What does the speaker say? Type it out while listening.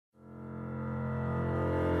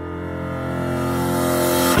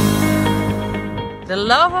The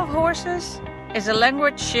love of horses is a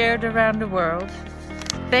language shared around the world.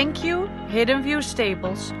 Thank you, Hidden View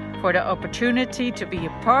Stables, for the opportunity to be a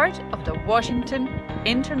part of the Washington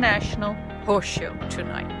International Horse Show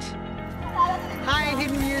tonight. Hi,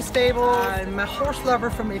 Hidden View Stable. I'm a horse lover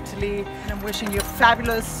from Italy, and I'm wishing you a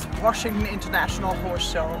fabulous Washington International Horse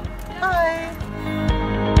Show. Bye!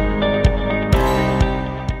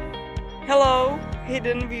 Hello,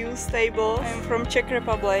 Hidden View Stable. I'm from Czech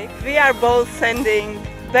Republic. We are both sending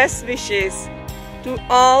best wishes to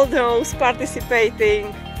all those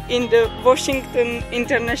participating in the Washington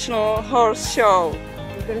International Horse Show.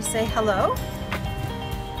 We're going to say hello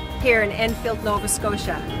here in Enfield, Nova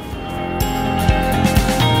Scotia.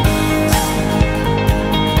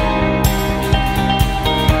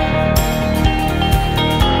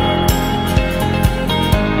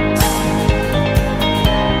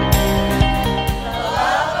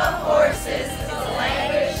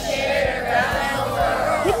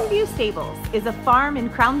 Stables is a farm in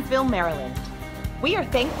Crownsville, Maryland. We are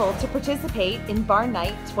thankful to participate in Barn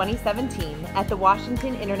Night 2017 at the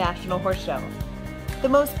Washington International Horse Show. The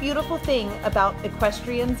most beautiful thing about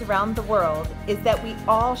equestrians around the world is that we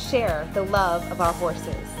all share the love of our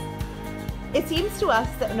horses. It seems to us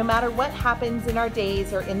that no matter what happens in our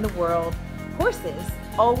days or in the world, horses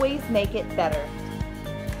always make it better.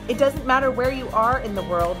 It doesn't matter where you are in the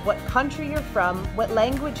world, what country you're from, what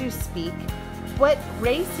language you speak, what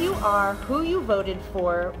race you are, who you voted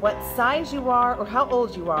for, what size you are, or how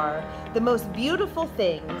old you are, the most beautiful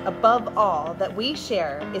thing above all that we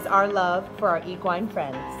share is our love for our equine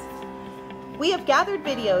friends. We have gathered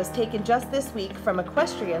videos taken just this week from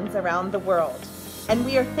equestrians around the world, and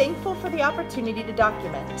we are thankful for the opportunity to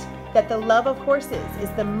document that the love of horses is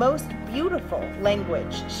the most beautiful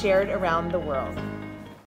language shared around the world.